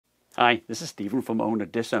Hi, this is Stephen from Owner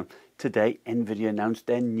Disso. Today, Nvidia announced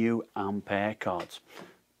their new Ampere cards.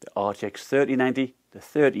 The RTX 3090, the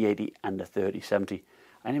 3080 and the 3070.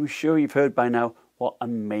 And I'm sure you've heard by now what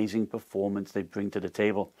amazing performance they bring to the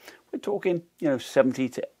table. We're talking, 70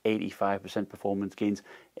 to 85% performance gains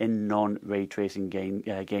in non-ray tracing games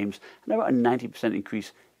and about a 90%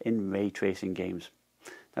 increase in ray tracing games.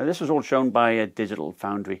 Now this was all shown by a digital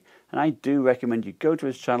Foundry, and I do recommend you go to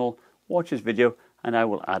his channel, watch his video, and I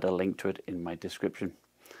will add a link to it in my description.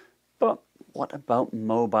 But what about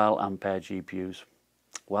mobile Ampere GPUs?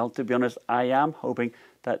 Well, to be honest, I am hoping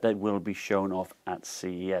that they will be shown off at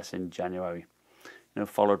CES in January,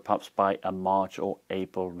 followed perhaps by a March or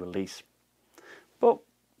April release. But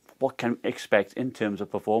what can we expect in terms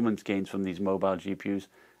of performance gains from these mobile GPUs,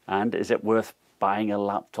 and is it worth buying a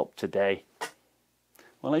laptop today?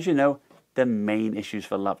 Well, as you know, the main issues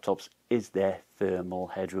for laptops is their thermal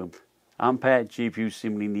headroom. Ampere GPUs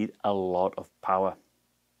seemingly need a lot of power.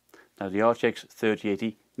 Now the RTX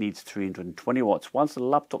 3080 needs 320 watts, whilst the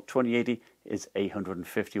laptop 2080 is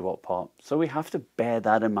 850 watt part. So we have to bear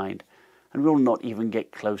that in mind, and we'll not even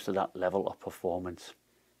get close to that level of performance.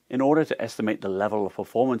 In order to estimate the level of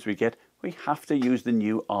performance we get, we have to use the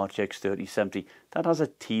new RTX 3070 that has a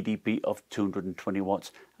TDP of 220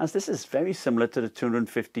 watts, as this is very similar to the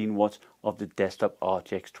 215 watts of the desktop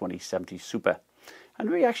RTX 2070 Super. And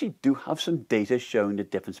we actually do have some data showing the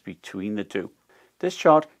difference between the two. This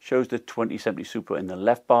chart shows the 2070 Super in the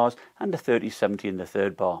left bars and the 3070 in the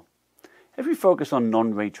third bar. If we focus on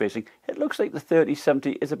non-ray tracing, it looks like the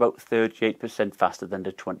 3070 is about 38% faster than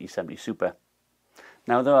the 2070 Super.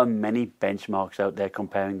 Now there are many benchmarks out there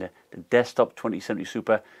comparing the desktop 2070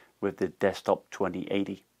 Super with the desktop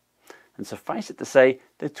 2080. And suffice it to say,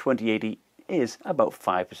 the 2080 is about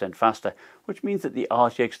 5% faster, which means that the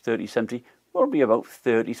RTX 3070 will be about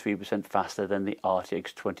 33% faster than the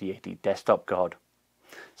RTX 2080 desktop card.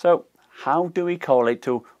 So how do we correlate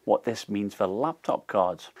to what this means for laptop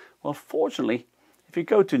cards? Well, fortunately, if you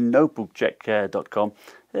go to notebookcheck.com,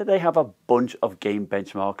 they have a bunch of game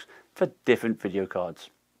benchmarks for different video cards.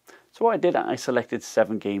 So what I did, I selected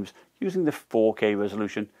 7 games using the 4K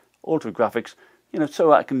resolution, ultra graphics,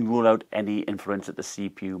 so I can rule out any influence that the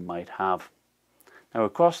CPU might have. Now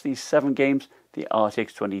across these 7 games, the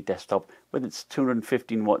RTX 20 desktop with its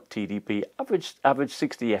 215 watt TDP averaged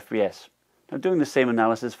 60 FPS. Now doing the same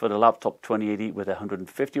analysis for the laptop 2080 with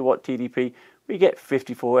 150 watt TDP, we get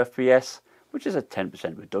 54 FPS, which is a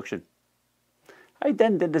 10% reduction. I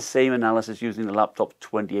then did the same analysis using the laptop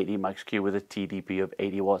 2080 Max-Q with a TDP of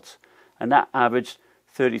 80 watts, and that averaged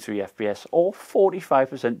 33 FPS, or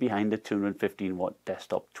 45% behind the 215 watt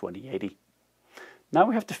desktop 2080. Now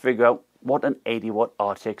we have to figure out what an 80 watt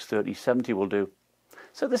RTX 3070 will do.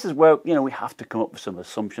 So this is where we have to come up with some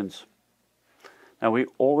assumptions. Now we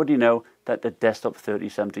already know that the desktop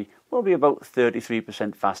 3070 will be about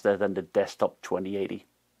 33% faster than the desktop 2080.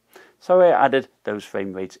 So I added those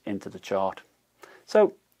frame rates into the chart.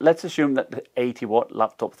 So let's assume that the 80 watt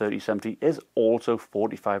laptop 3070 is also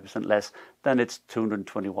 45% less than its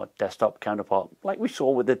 220 watt desktop counterpart, like we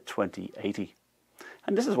saw with the 2080.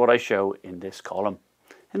 And this is what I show in this column.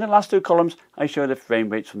 In the last 2 columns, I show the frame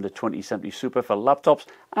rates from the 2070 Super for laptops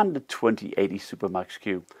and the 2080 Super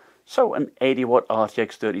Max-Q. So an 80 watt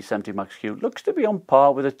RTX 3070 Max-Q looks to be on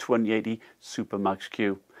par with a 2080 Super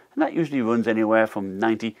Max-Q, and that usually runs anywhere from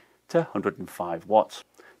 90 to 105 watts.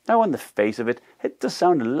 Now on the face of it, it does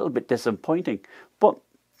sound a little bit disappointing, but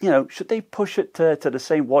should they push it to the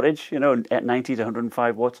same wattage, at 90 to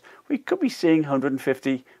 105 watts, we could be seeing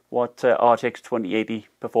 150 watt RTX 2080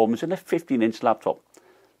 performance in a 15-inch laptop.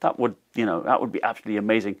 That would be absolutely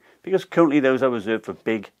amazing, because currently those are reserved for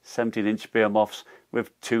big 17-inch behemoths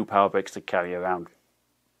with 2 power bricks to carry around.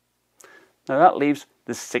 Now that leaves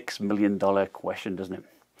the $6 million question, doesn't it?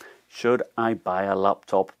 Should I buy a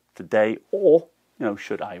laptop today, or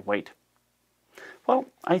should I wait? Well,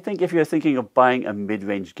 I think if you're thinking of buying a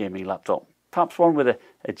mid-range gaming laptop, perhaps one with a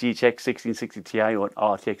GTX 1660 Ti or an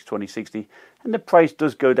RTX 2060, and the price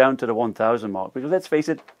does go down to the 1,000 mark, because let's face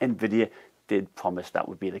it, Nvidia did promise that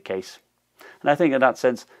would be the case. And I think in that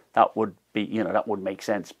sense, that would be, that would make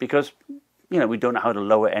sense, because, we don't know how the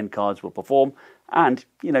lower end cards will perform, and,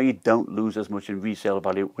 you don't lose as much in resale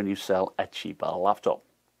value when you sell a cheaper laptop.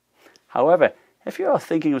 However, if you are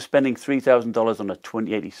thinking of spending $3,000 on a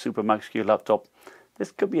 2080 Super Max-Q laptop,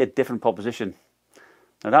 this could be a different proposition.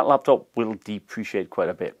 Now that laptop will depreciate quite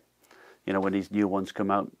a bit, when these new ones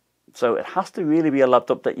come out. So it has to really be a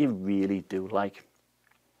laptop that you really do like.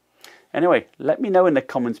 Anyway, let me know in the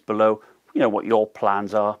comments below, what your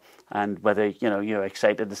plans are, and whether you're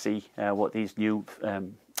excited to see what these new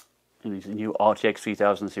these new RTX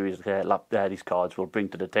 3000 series these cards will bring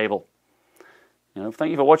to the table.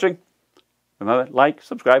 Thank you for watching. Remember, like,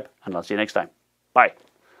 subscribe, and I'll see you next time. Bye.